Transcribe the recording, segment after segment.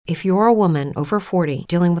If you're a woman over 40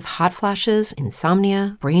 dealing with hot flashes,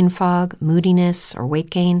 insomnia, brain fog, moodiness, or weight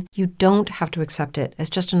gain, you don't have to accept it as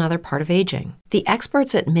just another part of aging. The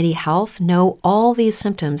experts at MIDI Health know all these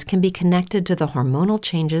symptoms can be connected to the hormonal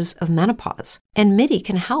changes of menopause. And MIDI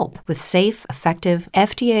can help with safe, effective,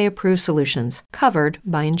 FDA-approved solutions covered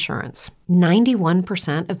by insurance.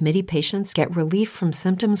 91% of MIDI patients get relief from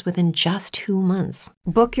symptoms within just 2 months.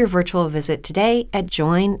 Book your virtual visit today at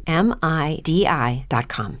joinmidi.com.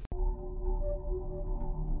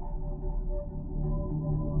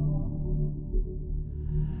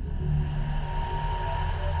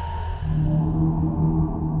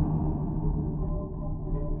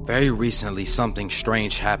 Very recently, something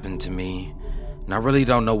strange happened to me, and I really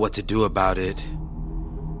don't know what to do about it.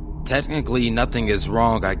 Technically, nothing is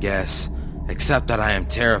wrong, I guess, except that I am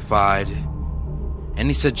terrified.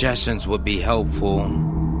 Any suggestions would be helpful.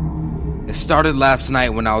 It started last night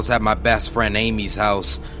when I was at my best friend Amy's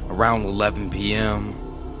house around 11 p.m.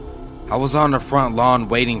 I was on the front lawn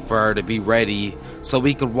waiting for her to be ready so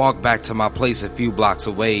we could walk back to my place a few blocks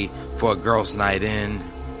away for a girls' night in.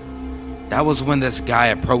 That was when this guy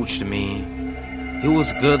approached me. He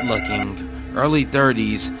was good looking, early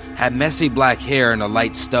 30s, had messy black hair and a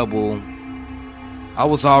light stubble. I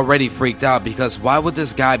was already freaked out because why would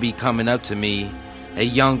this guy be coming up to me, a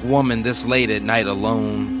young woman this late at night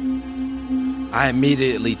alone? I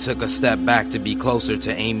immediately took a step back to be closer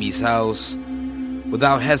to Amy's house.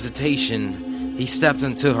 Without hesitation, he stepped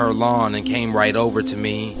into her lawn and came right over to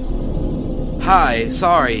me. "Hi,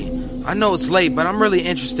 sorry. I know it's late, but I'm really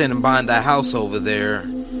interested in buying that house over there."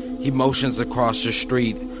 He motions across the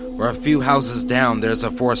street, where a few houses down there's a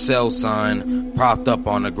for sale sign propped up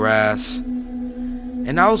on the grass.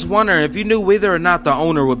 "And I was wondering if you knew whether or not the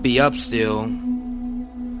owner would be up still."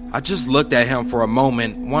 I just looked at him for a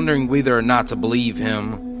moment, wondering whether or not to believe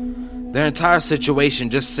him. The entire situation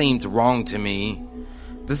just seemed wrong to me.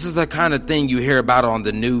 This is the kind of thing you hear about on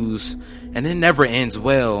the news, and it never ends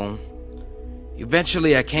well.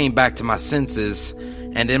 Eventually, I came back to my senses,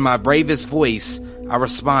 and in my bravest voice, I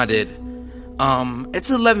responded, It's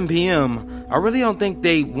 11 p.m. I really don't think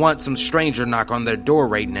they want some stranger knock on their door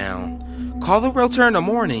right now. Call the realtor in the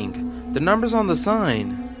morning. The number's on the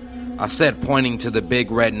sign," I said, pointing to the big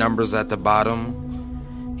red numbers at the bottom.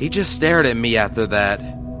 He just stared at me after that.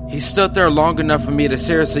 He stood there long enough for me to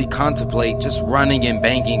seriously contemplate just running and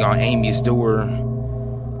banging on Amy's door.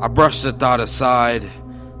 I brushed the thought aside.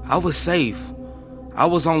 I was safe. I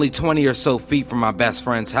was only 20 or so feet from my best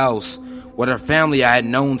friend's house, with her family I had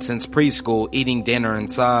known since preschool eating dinner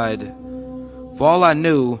inside. For all I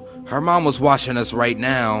knew, her mom was watching us right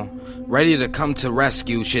now, ready to come to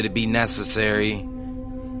rescue should it be necessary.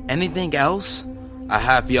 "Anything else?" I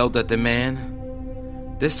half yelled at the man.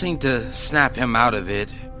 This seemed to snap him out of it.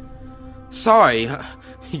 "Sorry,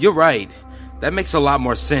 you're right. That makes a lot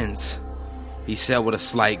more sense," he said with a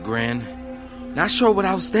slight grin. "Not sure what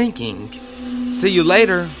I was thinking. See you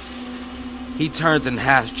later." He turned and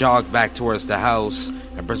half jogged back towards the house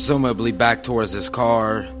and presumably back towards his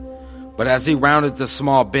car. But as he rounded the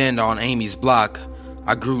small bend on Amy's block,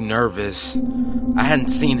 I grew nervous. I hadn't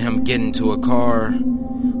seen him get into a car.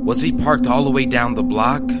 Was he parked all the way down the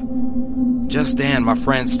block? Just then, my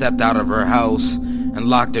friend stepped out of her house and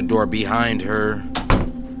locked the door behind her.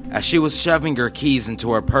 As she was shoving her keys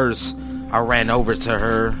into her purse, I ran over to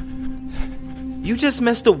her. "You just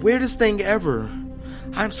missed the weirdest thing ever.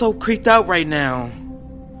 I'm so creeped out right now."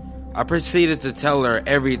 I proceeded to tell her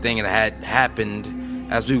everything that had happened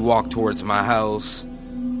as we walked towards my house.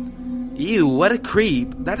 "Ew, what a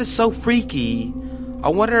creep. That is so freaky. I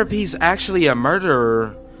wonder if he's actually a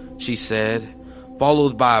murderer," she said,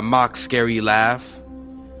 followed by a mock scary laugh.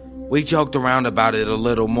 We joked around about it a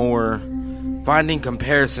little more, finding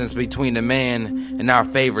comparisons between the man and our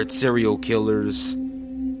favorite serial killers.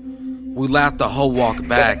 We laughed the whole walk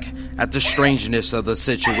back at the strangeness of the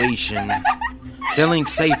situation, feeling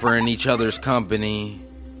safer in each other's company.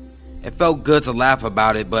 It felt good to laugh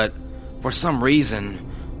about it, but for some reason,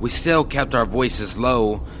 we still kept our voices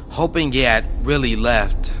low, hoping he had really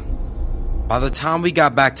left. By the time we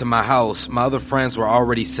got back to my house, my other friends were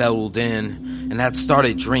already settled in and had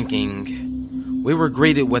started drinking. We were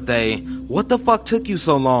greeted with a, "What the fuck took you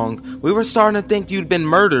so long? We were starting to think you'd been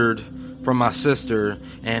murdered," from my sister,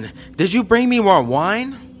 and "Did you bring me more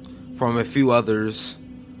wine?" from a few others.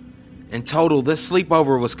 In total, this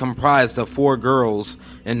sleepover was comprised of 4 girls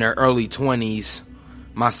in their early 20s,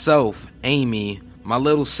 myself, Amy, my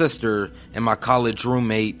little sister, and my college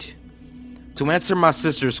roommate. To answer my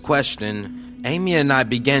sister's question, Amy and I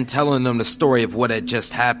began telling them the story of what had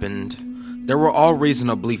just happened. They were all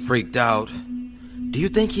reasonably freaked out. "Do you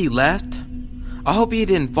think he left?" I hope he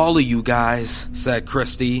didn't follow you guys," said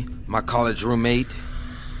Christy, my college roommate.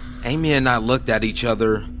 Amy and I looked at each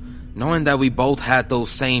other, knowing that we both had those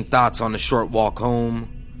same thoughts on the short walk home.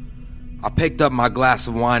 I picked up my glass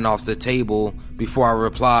of wine off the table before I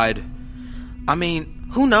replied, "I mean,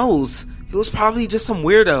 who knows? He was probably just some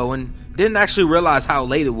weirdo and didn't actually realize how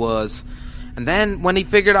late it was. And then when he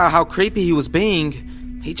figured out how creepy he was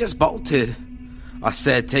being, he just bolted," I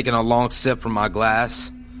said, taking a long sip from my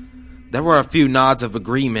glass. There were a few nods of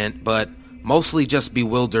agreement, but mostly just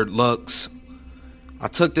bewildered looks. I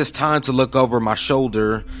took this time to look over my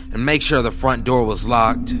shoulder and make sure the front door was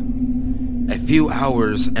locked. A few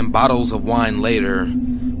hours and bottles of wine later,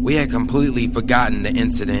 we had completely forgotten the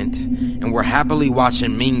incident and were happily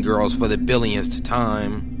watching Mean Girls for the billionth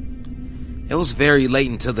time. It was very late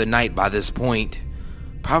into the night by this point,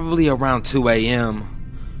 probably around 2 a.m.,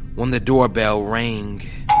 when the doorbell rang.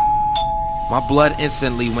 My blood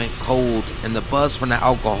instantly went cold and the buzz from the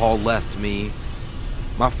alcohol left me.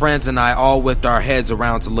 My friends and I all whipped our heads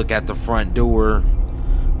around to look at the front door.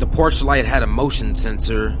 The porch light had a motion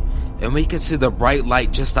sensor, and we could see the bright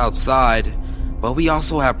light just outside, but we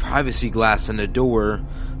also had privacy glass in the door,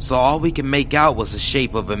 so all we could make out was the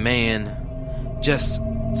shape of a man, just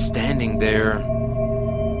standing there.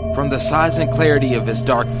 From the size and clarity of his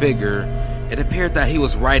dark figure, it appeared that he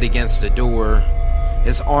was right against the door,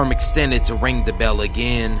 his arm extended to ring the bell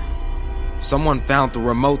again. Someone found the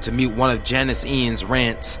remote to mute one of Janice Ian's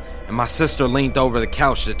rants, and my sister leaned over the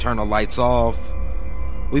couch to turn the lights off.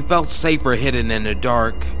 We felt safer hidden in the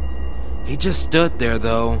dark. He just stood there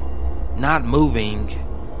though, not moving.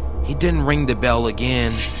 He didn't ring the bell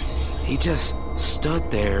again. He just stood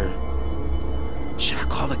there. "Should I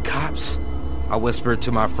call the cops?" I whispered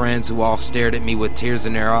to my friends, who all stared at me with tears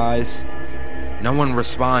in their eyes. No one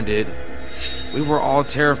responded. We were all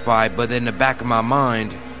terrified, but in the back of my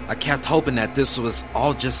mind, I kept hoping that this was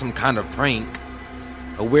all just some kind of prank.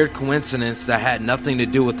 A weird coincidence that had nothing to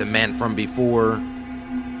do with the man from before.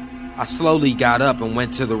 I slowly got up and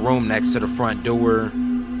went to the room next to the front door.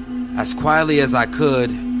 As quietly as I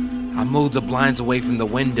could, I moved the blinds away from the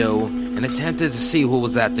window and attempted to see who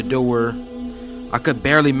was at the door. I could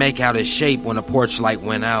barely make out his shape when a porch light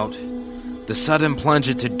went out. The sudden plunge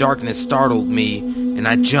into darkness startled me, and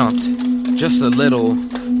I jumped, just a little,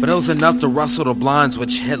 but it was enough to rustle the blinds,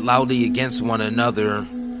 which hit loudly against one another.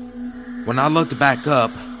 When I looked back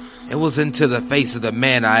up, it was into the face of the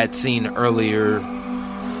man I had seen earlier.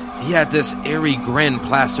 He had this eerie grin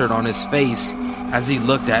plastered on his face as he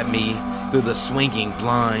looked at me through the swinging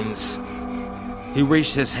blinds. He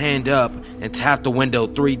reached his hand up and tapped the window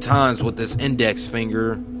 3 times with his index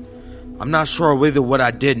finger. I'm not sure whether what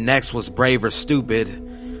I did next was brave or stupid,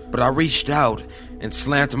 but I reached out and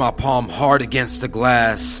slammed my palm hard against the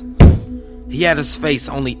glass. He had his face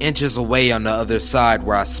only inches away on the other side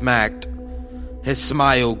where I smacked. His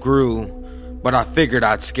smile grew, but I figured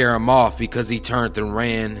I'd scare him off because he turned and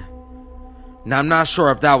ran. Now I'm not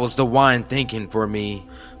sure if that was the wine thinking for me,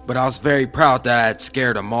 but I was very proud that I had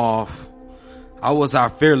scared him off. I was our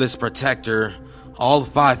fearless protector, all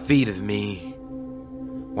 5 feet of me.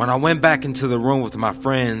 When I went back into the room with my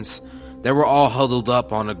friends, they were all huddled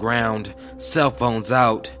up on the ground, cell phones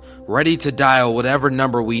out, ready to dial whatever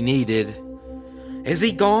number we needed. "Is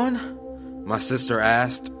he gone?" my sister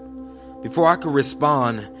asked. Before I could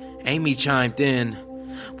respond, Amy chimed in.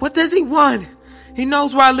 "What does he want? He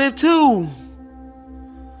knows where I live too."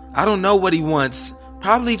 "I don't know what he wants.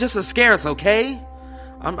 Probably just to scare us, okay?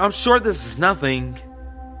 I'm sure this is nothing."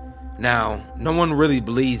 Now, no one really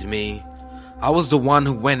believed me. I was the one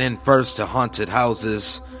who went in first to haunted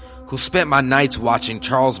houses, who spent my nights watching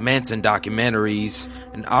Charles Manson documentaries,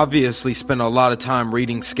 and obviously spent a lot of time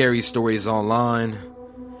reading scary stories online.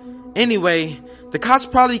 Anyway, the cops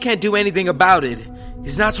probably can't do anything about it.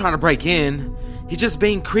 He's not trying to break in. He's just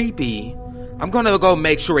being creepy. I'm gonna go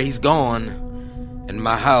make sure he's gone. In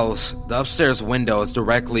my house, the upstairs window is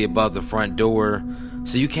directly above the front door,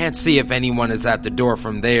 so you can't see if anyone is at the door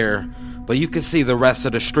from there, but you can see the rest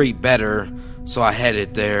of the street better, so I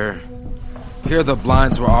headed there. Here the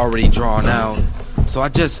blinds were already drawn out, so I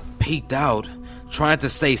just peeked out, trying to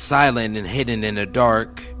stay silent and hidden in the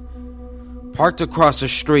dark. Parked across the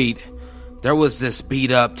street, there was this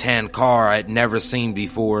beat-up tan car I'd never seen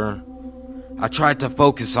before. I tried to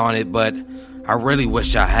focus on it, but I really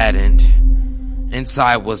wish I hadn't.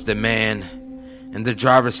 Inside was the man, in the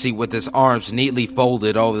driver's seat with his arms neatly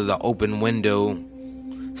folded over the open window,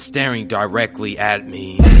 staring directly at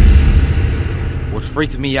me. What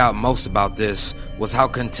freaked me out most about this was how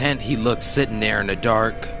content he looked sitting there in the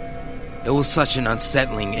dark. It was such an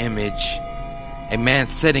unsettling image. A man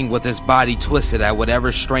sitting with his body twisted at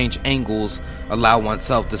whatever strange angles allow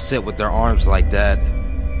oneself to sit with their arms like that.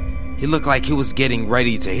 He looked like he was getting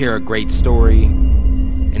ready to hear a great story,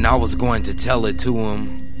 and I was going to tell it to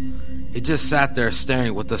him. He just sat there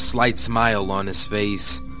staring with a slight smile on his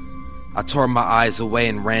face. I tore my eyes away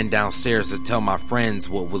and ran downstairs to tell my friends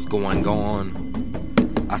what was going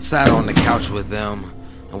on. I sat on the couch with them,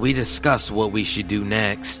 and we discussed what we should do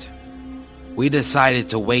next. We decided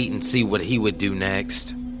to wait and see what he would do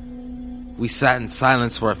next. We sat in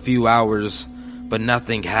silence for a few hours, but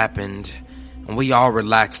nothing happened, and we all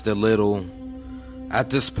relaxed a little. At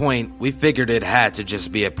this point, we figured it had to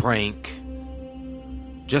just be a prank.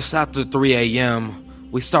 Just after 3 a.m.,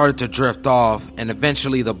 we started to drift off, and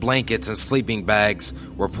eventually the blankets and sleeping bags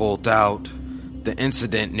were pulled out, the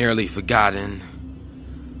incident nearly forgotten.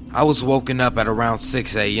 I was woken up at around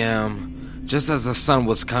 6 a.m., just as the sun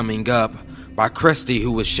was coming up, by Christy,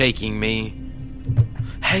 who was shaking me.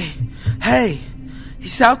 Hey,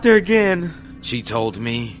 he's out there again, she told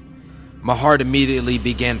me. My heart immediately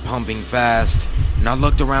began pumping fast, and I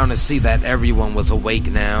looked around to see that everyone was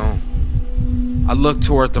awake now. I looked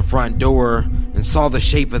toward the front door and saw the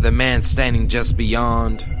shape of the man standing just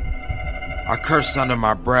beyond. I cursed under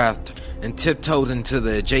my breath and tiptoed into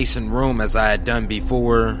the adjacent room as I had done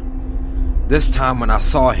before. This time when I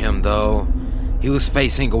saw him, though, he was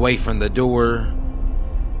facing away from the door.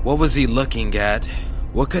 What was he looking at?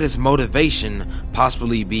 What could his motivation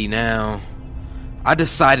possibly be now? I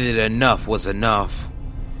decided enough was enough.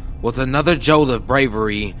 With another jolt of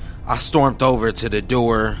bravery, I stormed over to the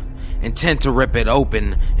door, intent to rip it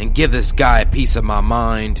open and give this guy a piece of my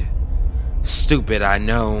mind. Stupid, I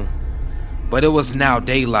know. But it was now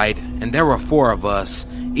daylight, and there were 4 of us,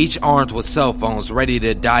 each armed with cell phones ready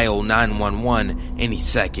to dial 911 any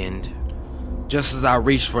second. Just as I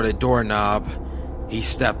reached for the doorknob, he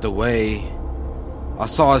stepped away. I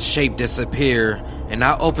saw his shape disappear, and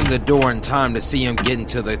I opened the door in time to see him get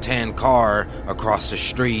into the tan car across the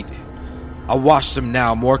street. I watched him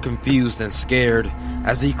now, more confused and scared,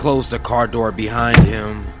 as he closed the car door behind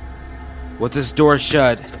him. With his door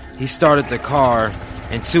shut, he started the car,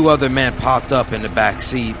 and 2 other men popped up in the back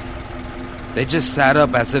seat. They just sat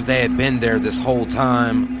up as if they had been there this whole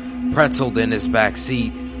time, pretzeled in his back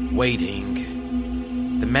seat, waiting.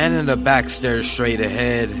 The man in the back stared straight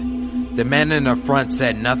ahead. The man in the front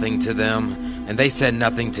said nothing to them, and they said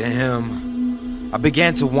nothing to him. I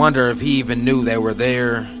began to wonder if he even knew they were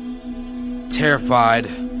there. Terrified,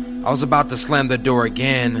 I was about to slam the door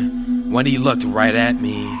again when he looked right at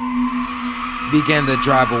me. He began to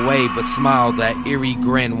drive away, but smiled that eerie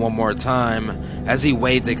grin one more time as he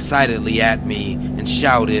waved excitedly at me and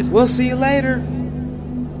shouted, "We'll see you later."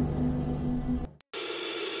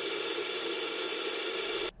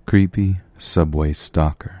 Creepy Subway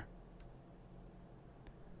Stalker.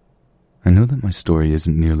 I know that my story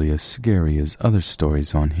isn't nearly as scary as other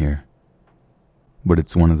stories on here, but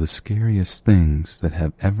it's one of the scariest things that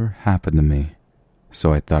have ever happened to me,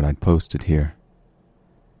 so I thought I'd post it here.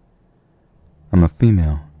 I'm a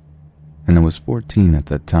female, and I was 14 at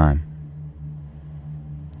that time.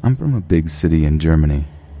 I'm from a big city in Germany,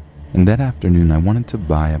 and that afternoon I wanted to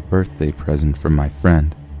buy a birthday present for my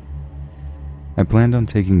friend. I planned on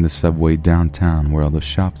taking the subway downtown where all the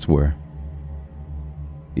shops were.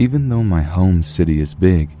 Even though my home city is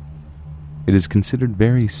big, it is considered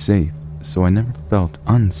very safe, so I never felt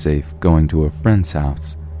unsafe going to a friend's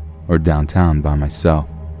house or downtown by myself.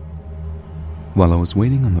 While I was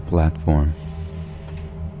waiting on the platform,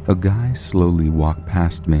 a guy slowly walked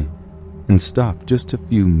past me and stopped just a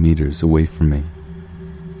few meters away from me.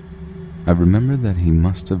 I remember that he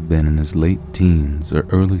must have been in his late teens or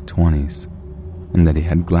early 20s, and that he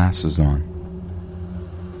had glasses on.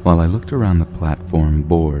 While I looked around the platform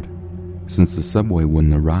bored, since the subway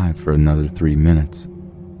wouldn't arrive for another 3 minutes,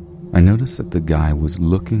 I noticed that the guy was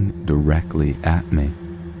looking directly at me.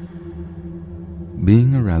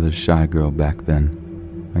 Being a rather shy girl back then,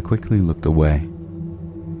 I quickly looked away.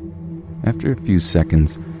 After a few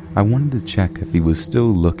seconds, I wanted to check if he was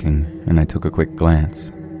still looking, and I took a quick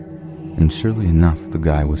glance. And surely enough, the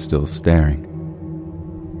guy was still staring.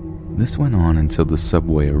 This went on until the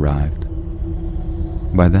subway arrived.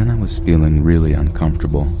 By then I was feeling really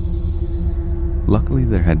uncomfortable. Luckily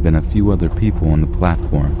there had been a few other people on the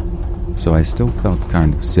platform, so I still felt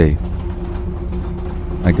kind of safe.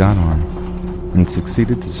 I got on and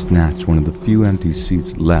succeeded to snatch one of the few empty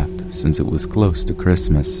seats left, since it was close to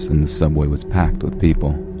Christmas and the subway was packed with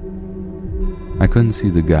people. I couldn't see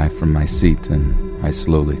the guy from my seat, and I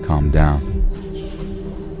slowly calmed down.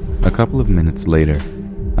 A couple of minutes later,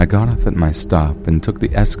 I got off at my stop and took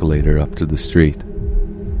the escalator up to the street.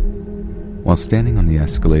 While standing on the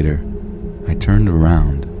escalator, I turned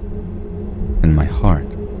around, and my heart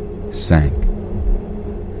sank.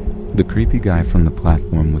 The creepy guy from the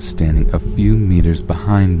platform was standing a few meters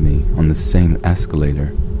behind me on the same escalator,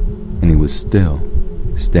 and he was still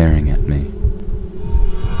staring at me.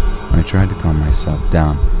 I tried to calm myself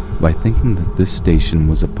down by thinking that this station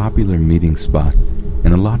was a popular meeting spot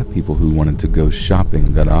and a lot of people who wanted to go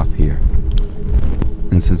shopping got off here.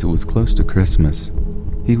 And since it was close to Christmas,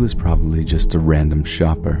 he was probably just a random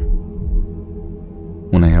shopper.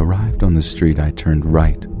 When I arrived on the street, I turned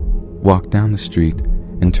right, walked down the street,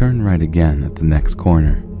 and turned right again at the next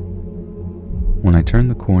corner. When I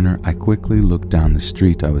turned the corner, I quickly looked down the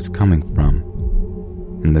street I was coming from,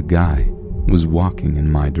 and the guy was walking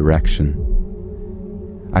in my direction.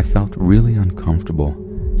 I felt really uncomfortable,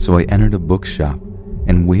 so I entered a bookshop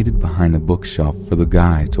and waited behind a bookshelf for the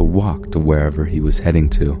guy to walk to wherever he was heading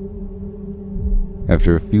to.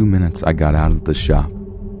 After a few minutes, I got out of the shop,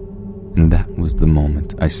 and that was the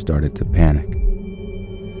moment I started to panic.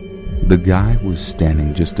 The guy was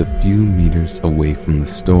standing just a few meters away from the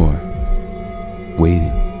store,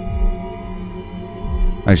 waiting.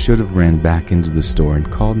 I should have ran back into the store and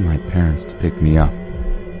called my parents to pick me up.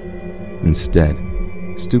 Instead,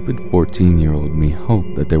 stupid 14-year-old me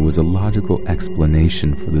hoped that there was a logical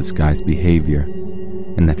explanation for this guy's behavior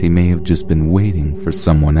and that he may have just been waiting for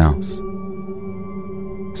someone else.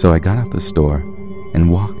 So I got out the store and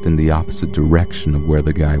walked in the opposite direction of where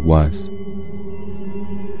the guy was.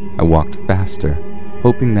 I walked faster,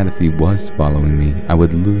 hoping that if he was following me, I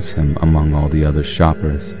would lose him among all the other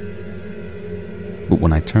shoppers. But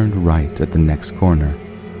when I turned right at the next corner,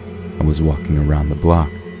 I was walking around the block.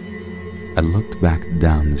 I looked back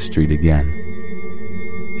down the street again.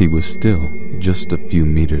 He was still just a few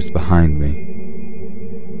meters behind me.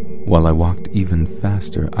 While I walked even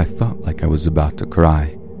faster, I felt like I was about to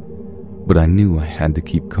cry, but I knew I had to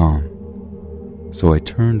keep calm. So I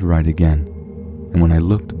turned right again, and when I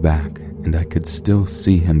looked back and I could still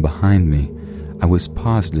see him behind me, I was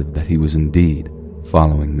positive that he was indeed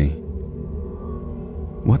following me.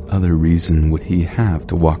 What other reason would he have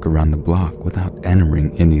to walk around the block without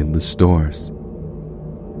entering any of the stores?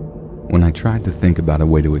 When I tried to think about a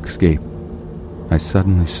way to escape, I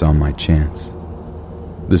suddenly saw my chance.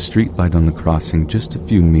 The street light on the crossing just a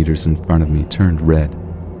few meters in front of me turned red,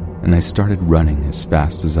 and I started running as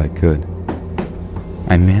fast as I could.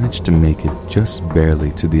 I managed to make it just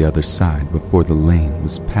barely to the other side before the lane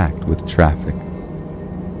was packed with traffic.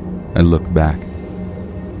 I looked back.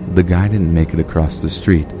 The guy didn't make it across the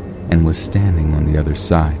street and was standing on the other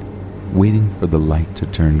side, waiting for the light to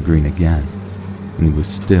turn green again, and he was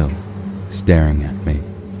still staring at me.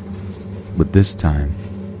 But this time,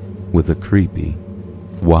 with a creepy,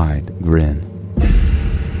 wide grin.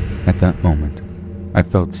 At that moment, I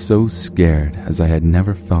felt so scared as I had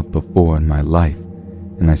never felt before in my life,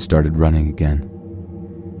 and I started running again.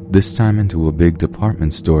 This time into a big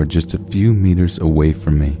department store just a few meters away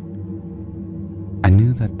from me. I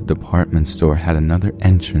knew that the department store had another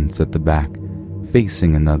entrance at the back,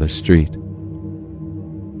 facing another street.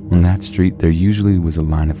 On that street, there usually was a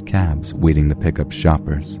line of cabs waiting to pick up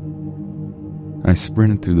shoppers. I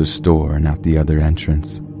sprinted through the store and out the other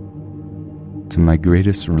entrance. To my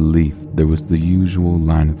greatest relief, there was the usual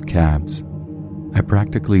line of cabs. I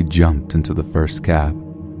practically jumped into the first cab.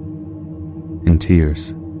 In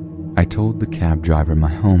tears, I told the cab driver my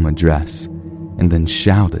home address and then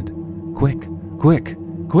shouted, "Quick! Quick!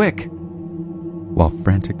 Quick!" while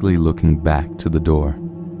frantically looking back to the door,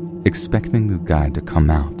 expecting the guy to come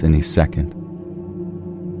out any second.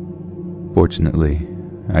 Fortunately,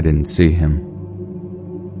 I didn't see him.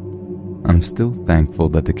 I'm still thankful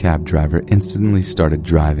that the cab driver instantly started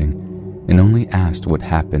driving and only asked what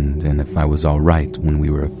happened and if I was all right when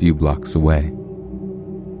we were a few blocks away.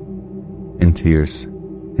 In tears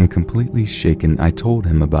and completely shaken, I told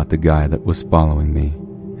him about the guy that was following me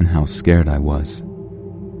and how scared I was.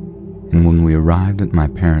 And when we arrived at my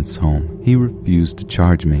parents' home, he refused to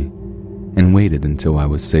charge me and waited until I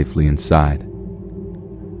was safely inside.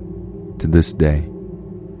 To this day,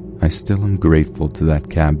 I still am grateful to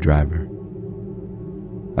that cab driver.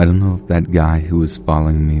 I don't know if that guy who was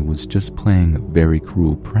following me was just playing a very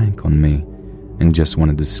cruel prank on me and just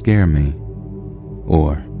wanted to scare me,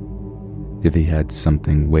 or if he had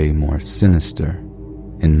something way more sinister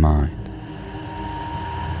in mind.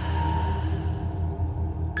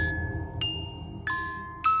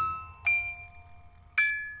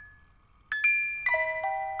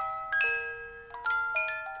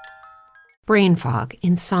 Brain fog,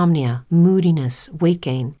 insomnia, moodiness, weight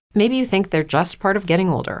gain. Maybe you think they're just part of getting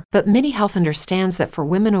older, but MIDI Health understands that for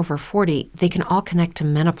women over 40, they can all connect to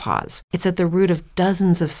menopause. It's at the root of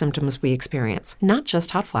dozens of symptoms we experience, not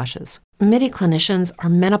just hot flashes. MIDI clinicians are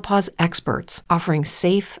menopause experts, offering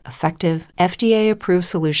safe, effective, FDA-approved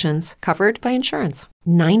solutions covered by insurance.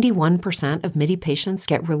 91% of MIDI patients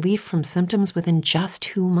get relief from symptoms within just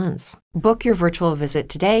 2 months. Book your virtual visit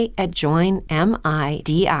today at joinmidi.com.